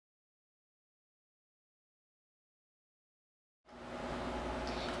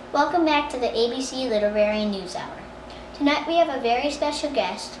Welcome back to the ABC Literary News Hour. Tonight we have a very special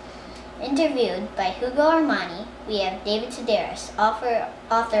guest. Interviewed by Hugo Armani, we have David Sedaris,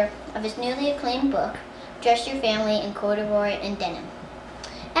 author of his newly acclaimed book, Dress Your Family in Corduroy and Denim.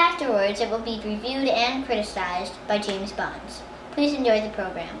 Afterwards, it will be reviewed and criticized by James Bonds. Please enjoy the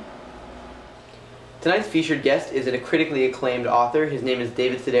program. Tonight's featured guest is a critically acclaimed author. His name is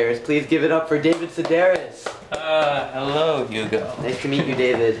David Sedaris. Please give it up for David Sedaris. Hello, Hugo. Nice to meet you,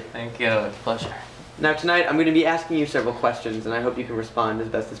 David. Thank you. It's a pleasure. Now tonight I'm going to be asking you several questions, and I hope you can respond as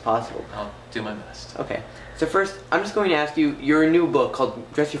best as possible. I'll do my best. Okay. So first, I'm just going to ask you your new book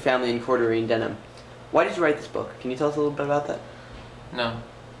called Dress Your Family in Cordoroy and Denim. Why did you write this book? Can you tell us a little bit about that? No.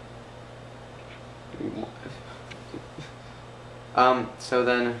 So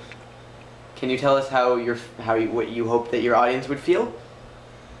then, can you tell us what you hope that your audience would feel?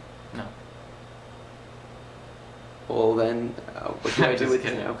 No. Well then, what can I do with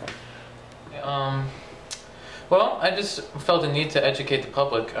it? Okay. Well, I just felt a need to educate the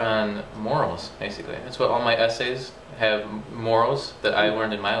public on morals, basically. That's what all my essays have, morals that I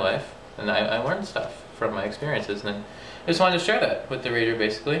learned in my life. And I learned stuff from my experiences, and I just wanted to share that with the reader,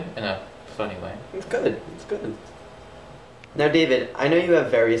 basically, in a funny way. It's good. It's good. Now, David, I know you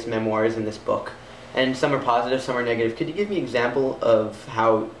have various memoirs in this book, and some are positive, some are negative. Could you give me an example of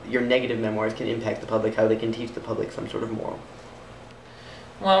how your negative memoirs can impact the public, how they can teach the public some sort of moral?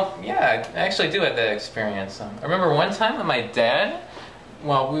 Well, yeah, I actually do have that experience. I remember one time that my dad,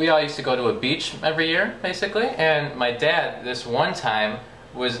 well, we all used to go to a beach every year, basically, and my dad, this one time,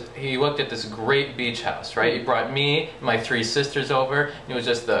 he looked at this great beach house, right? He brought me, my 3 sisters over. It was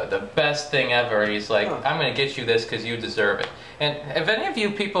just the best thing ever. He's like, I'm going to get you this because you deserve it. And have any of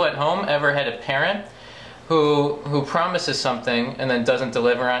you people at home ever had a parent who promises something and then doesn't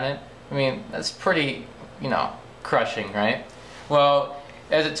deliver on it? I mean, that's pretty, crushing, right? Well,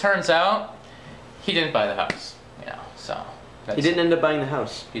 as it turns out, he didn't buy the house, so. He didn't end up buying the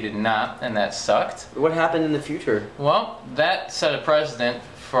house. He did not, and that sucked. What happened in the future? Well, that set a precedent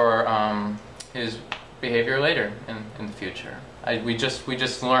for his behavior later in the future. We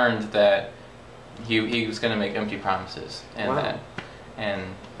just learned that he was going to make empty promises, and wow.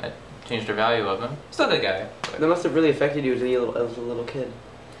 that changed the value of him. Still a good guy. That must have really affected you as a little kid.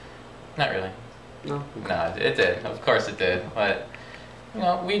 Not really. No. Okay. No, it did. Of course it did, but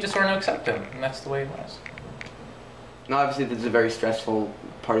we just learned to accept him, and that's the way it was. Now, obviously, this is a very stressful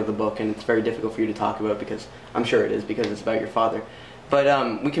part of the book, and it's very difficult for you to talk about because I'm sure it is because it's about your father.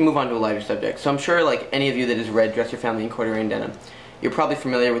 But we can move on to a lighter subject. So I'm sure, like any of you that has read Dress Your Family in Corduroy and Denim, you're probably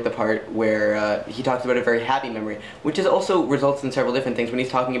familiar with the part where he talks about a very happy memory, which also results in several different things. When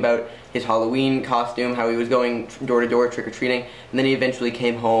he's talking about his Halloween costume, how he was going door to door trick-or-treating, and then he eventually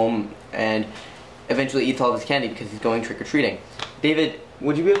came home and eventually eats all of his candy because he's going trick-or-treating. David,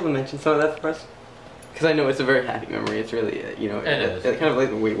 would you be able to mention some of that for us? Because I know it's a very happy memory. It's really, It is. It's kind of like,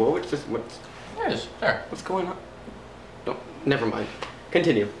 wait, what's this? It is. There. What's going on? No, never mind.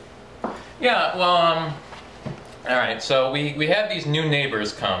 Continue. Yeah, well, all right, so we have these new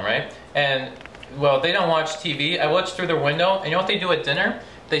neighbors come, right? And, well, they don't watch TV. I watch through their window, and you know what they do at dinner?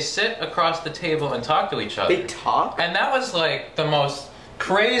 They sit across the table and talk to each other. They talk? And that was, like, the most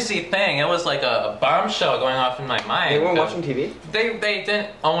crazy thing. It was like a bombshell going off in my mind. They weren't watching TV? They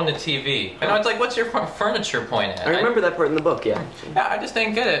didn't own a TV. And I was like, what's your furniture point at? I remember that part in the book, yeah. Yeah, I just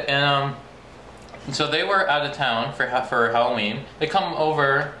didn't get it. And so they were out of town for Halloween. They come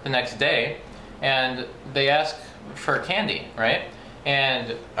over the next day, and they ask for candy, right?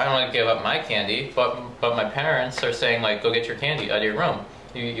 And I don't want to give up my candy, but my parents are saying, like, go get your candy out of your room.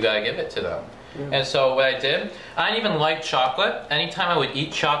 You gotta give it to them. Yeah. And so what I did, I didn't even like chocolate. Anytime I would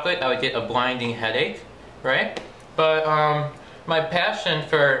eat chocolate, I would get a blinding headache, right? But my passion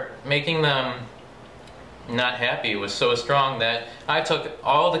for making them not happy was so strong that I took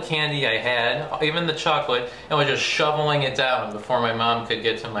all the candy I had, even the chocolate, and was just shoveling it down before my mom could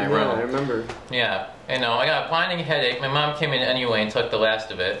get to my room. Yeah, I remember. Yeah, I got a blinding headache. My mom came in anyway and took the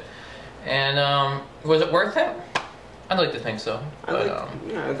last of it. And was it worth it? I'd like to think so.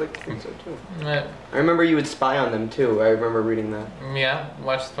 Yeah, I'd like to think so too. I remember you would spy on them too. I remember reading that. Yeah,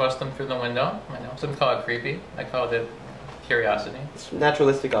 watch them through the window. I know. Some call it creepy. I called it curiosity. It's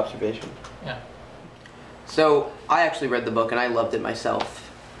naturalistic observation. Yeah. So, I actually read the book and I loved it myself.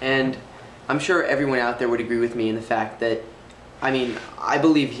 And I'm sure everyone out there would agree with me in the fact that, I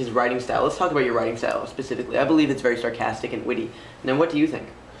believe his writing style, let's talk about your writing style specifically. I believe it's very sarcastic and witty. Now, what do you think?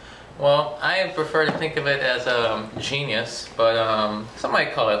 Well, I prefer to think of it as genius, but some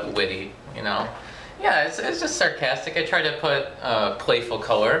might call it witty, Yeah, it's just sarcastic. I try to put playful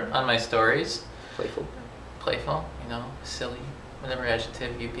color on my stories. Playful? Playful, silly. whatever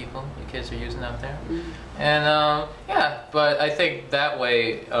adjective you people, you kids are using out there. Mm-hmm. And yeah, but I think that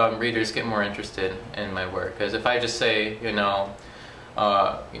way readers get more interested in my work. Because if I just say,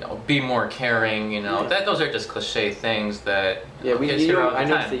 be more caring, that those are just cliche things that kids hear all the I time.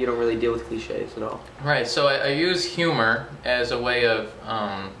 noticed that you don't really deal with cliches at all. Right. So I use humor as a way of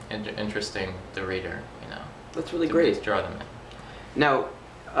interesting the reader. That's really great. To draw them in. Now,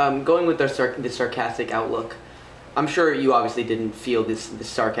 going with the sarcastic outlook, I'm sure you obviously didn't feel this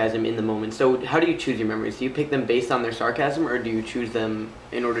sarcasm in the moment. So how do you choose your memories? Do you pick them based on their sarcasm, or do you choose them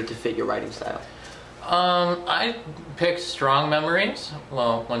in order to fit your writing style? I pick strong memories.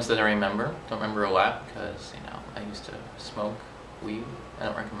 Well, ones that I remember. Don't remember a lot because I used to smoke weed. I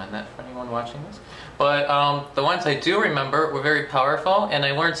don't recommend that for anyone watching this. But the ones I do remember were very powerful, and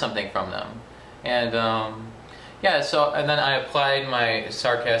I learned something from them. And yeah, and then I applied my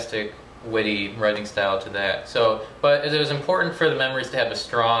sarcastic, witty writing style to that. But it was important for the memories to have a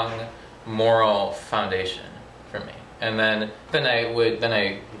strong moral foundation for me. And then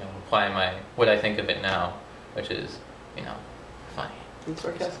I apply what I think of it now, which is, funny. And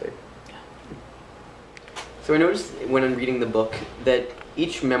sarcastic. Yeah. So I noticed when I'm reading the book that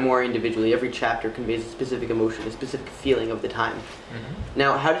each memoir individually, every chapter conveys a specific emotion, a specific feeling of the time. Mm-hmm.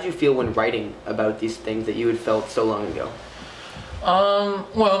 Now, how did you feel when writing about these things that you had felt so long ago?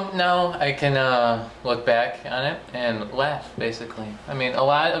 Well, now I can look back on it and laugh, basically. I mean, a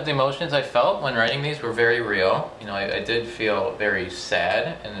lot of the emotions I felt when writing these were very real. I did feel very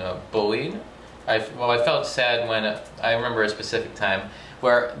sad and bullied. I felt sad when I remember a specific time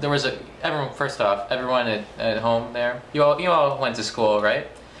where there was everyone at home there, you all went to school, right?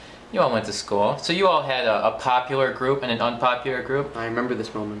 You all went to school. So you all had a popular group and an unpopular group. I remember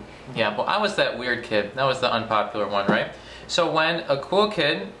this moment. Yeah, well, I was that weird kid. That was the unpopular one, right? So when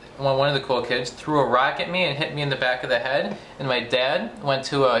one of the cool kids threw a rock at me and hit me in the back of the head, and my dad went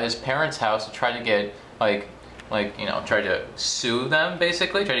to his parents' house to try to get, try to sue them,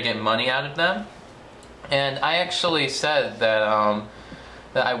 basically, try to get money out of them. And I actually said that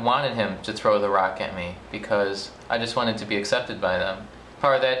I wanted him to throw the rock at me because I just wanted to be accepted by them.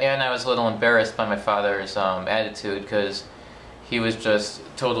 Part of that, and I was a little embarrassed by my father's attitude because he was just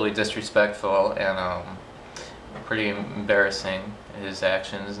totally disrespectful and pretty embarrassing, his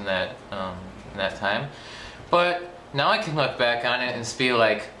actions in that time. But now I can look back on it and be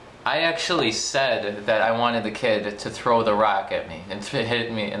like, I actually said that I wanted the kid to throw the rock at me and to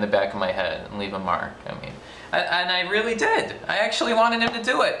hit me in the back of my head and leave a mark. I mean, and I really did. I actually wanted him to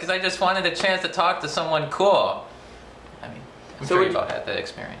do it because I just wanted a chance to talk to someone cool. I mean, I'm sure you've all had that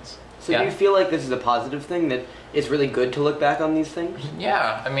experience. So do you feel like this is a positive thing, that it's really good to look back on these things?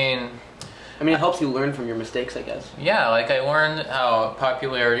 Yeah, I mean, it helps you learn from your mistakes, I guess. Yeah, like I learned how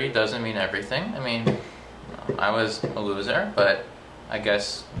popularity doesn't mean everything. I mean, I was a loser, but I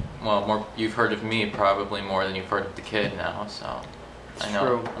guess, you've heard of me probably more than you've heard of the kid now, so I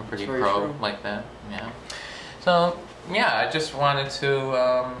know I'm pretty pro like that, yeah. So, yeah, I just wanted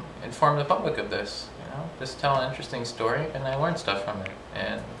to inform the public of this, just tell an interesting story, and I learned stuff from it,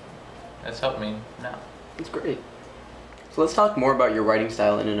 and that's helped me now. That's great. So let's talk more about your writing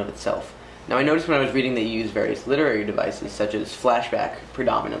style in and of itself. Now, I noticed when I was reading that you use various literary devices, such as flashback,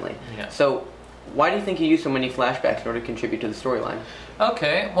 predominantly. Yeah. So, why do you think you use so many flashbacks in order to contribute to the storyline?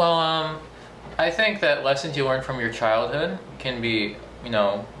 Okay, well, I think that lessons you learn from your childhood can be,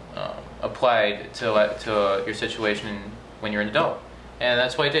 applied to your situation when you're an adult. And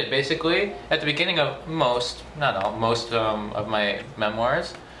that's what I did. Basically, at the beginning of most of my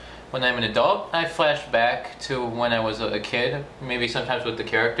memoirs, when I'm an adult, I flash back to when I was a kid, maybe sometimes with the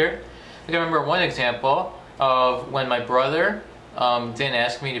character. I can remember one example of when my brother didn't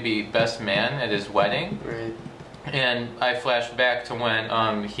ask me to be best man at his wedding. Right. And I flashed back to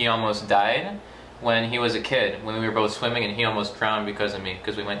when he almost died when he was a kid, when we were both swimming and he almost drowned because of me,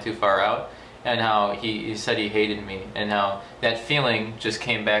 because we went too far out, and how he said he hated me, and how that feeling just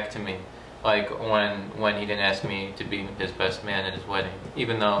came back to me, like when he didn't ask me to be his best man at his wedding,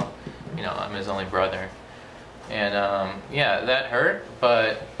 even though, I'm his only brother. And yeah, that hurt,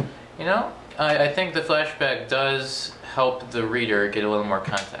 but I think the flashback does help the reader get a little more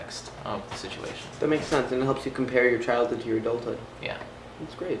context of the situation. That makes sense, and it helps you compare your childhood to your adulthood. Yeah.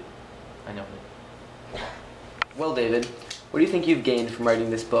 That's great. I know. Well, David, what do you think you've gained from writing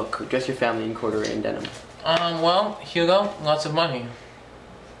this book, Just Your Family in Cordoroy and Denim? Well, Hugo, lots of money.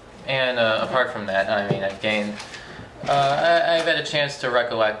 And apart from that, I mean, I've gained... I've had a chance to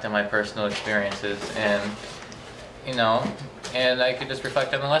recollect on my personal experiences, and, and I could just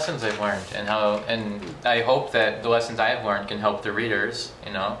reflect on the lessons I've learned, and I hope that the lessons I've learned can help the readers,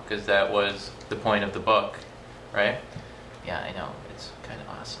 because that was the point of the book, right? yeah, I know, it's kind of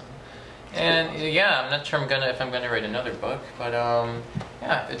awesome. And yeah, I'm not sure if I'm gonna write another book, but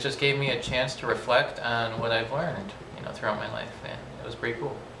yeah, it just gave me a chance to reflect on what I've learned, throughout my life, and it was pretty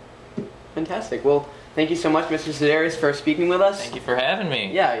cool. Fantastic. Well, thank you so much, Mr. Sedaris, for speaking with us. Thank you for having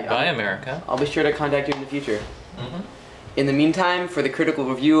me. Yeah. Bye, America. I'll be sure to contact you in the future. Mm-hmm. In the meantime, for the critical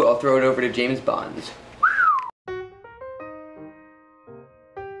review, I'll throw it over to James Bonds.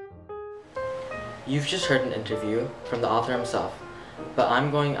 You've just heard an interview from the author himself, but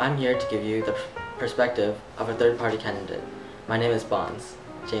I'm here to give you the perspective of a third-party candidate. My name is Bonds,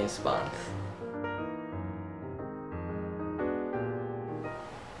 James Bonds.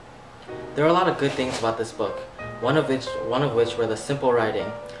 There are a lot of good things about this book, one of which were the simple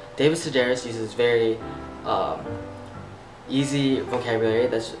writing. David Sedaris uses very easy vocabulary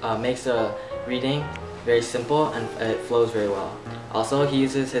that makes the reading very simple, and it flows very well. Also, he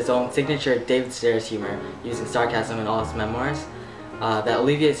uses his own signature David Sedaris humor, using sarcasm in all his memoirs, that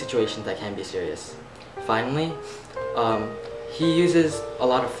alleviates situations that can be serious. Finally, he uses a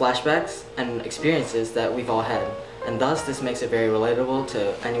lot of flashbacks and experiences that we've all had, and thus this makes it very relatable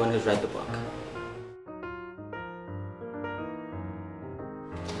to anyone who's read the book.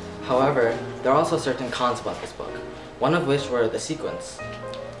 However, there are also certain cons about this book, one of which were the sequence.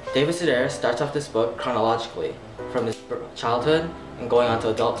 David Sedaris starts off this book chronologically, from his childhood and going on to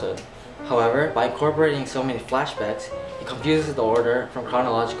adulthood. However, by incorporating so many flashbacks, he confuses the order from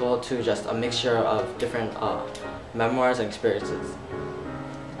chronological to just a mixture of different memoirs and experiences.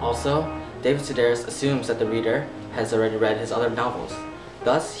 Also, David Sedaris assumes that the reader has already read his other novels.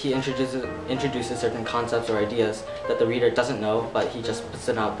 Thus, he introduces certain concepts or ideas that the reader doesn't know, but he just puts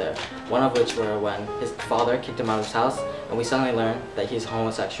them out there. One of which were when his father kicked him out of his house, and we suddenly learn that he's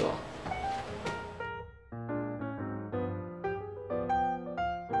homosexual.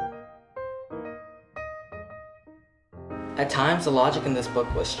 At times, the logic in this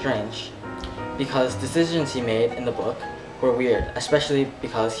book was strange, because decisions he made in the book were weird, especially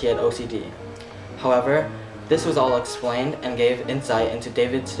because he had OCD. However, this was all explained and gave insight into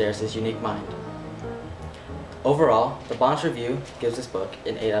David Sedaris' unique mind. Overall, the Bonds Review gives this book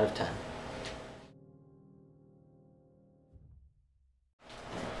an 8 out of 10.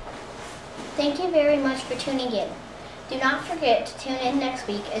 Thank you very much for tuning in. Do not forget to tune in next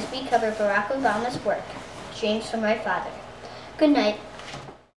week as we cover Barack Obama's work, Dreams from My Father. Good night.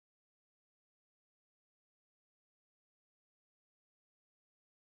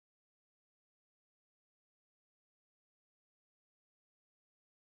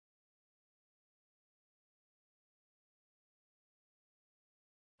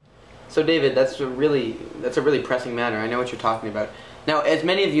 So David, that's a really pressing matter. I know what you're talking about. Now, as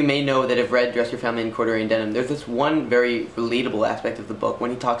many of you may know that have read Dress Your Family in Cordoroy and Denim, there's this one very relatable aspect of the book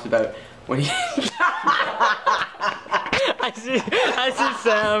when he talks about when he I see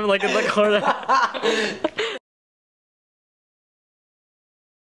Sam like in the corner.